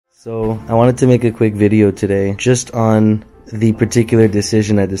So I wanted to make a quick video today just on the particular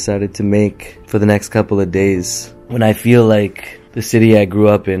decision I decided to make for the next couple of days. When I feel like the city I grew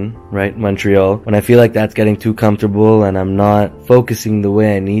up in, right, Montreal, when I feel like that's getting too comfortable and I'm not focusing the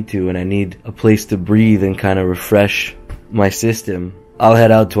way I need to and I need a place to breathe and kind of refresh my system, I'll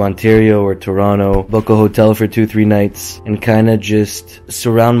head out to Ontario or Toronto, book a hotel for 2-3 nights and kind of just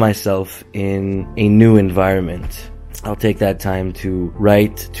surround myself in a new environment. I'll take that time to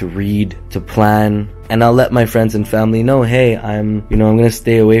write, to read, to plan, and I'll let my friends and family know, hey, I'm gonna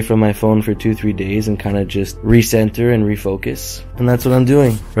stay away from my phone for 2-3 days and kind of just recenter and refocus. And that's what I'm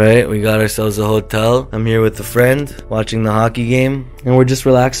doing, right? We got ourselves a hotel. I'm here with a friend, watching the hockey game, and we're just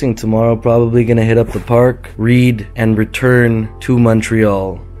relaxing. Tomorrow, probably gonna hit up the park, read, and return to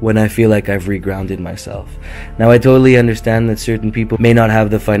Montreal when I feel like I've regrounded myself. Now, I totally understand that certain people may not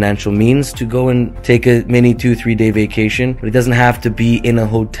have the financial means to go and take a mini 2-3 day vacation, but it doesn't have to be in a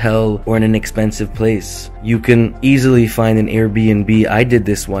hotel or in an expensive place. You can easily find an Airbnb. I did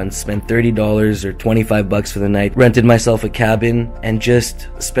this once, spent $30 or $25 for the night, rented myself a cabin, and just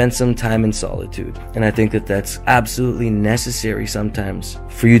spent some time in solitude. And I think that that's absolutely necessary sometimes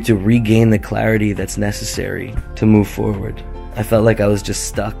for you to regain the clarity that's necessary to move forward. I felt like I was just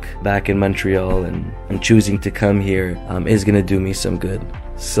stuck back in Montreal, and choosing to come here is gonna do me some good.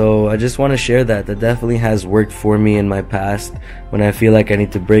 So I just want to share that definitely has worked for me in my past when I feel like I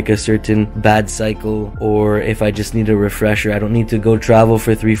need to break a certain bad cycle, or if I just need a refresher. I don't need to go travel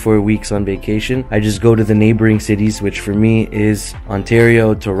for 3-4 weeks on vacation. I just go to the neighboring cities, which for me is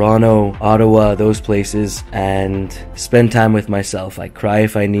Ontario, Toronto, Ottawa, those places, and spend time with myself. I cry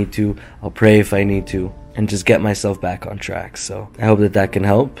if I need to, I'll pray if I need to, and just get myself back on track. So I hope that can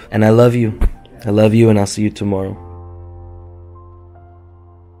help, and I love you, and I'll see you tomorrow.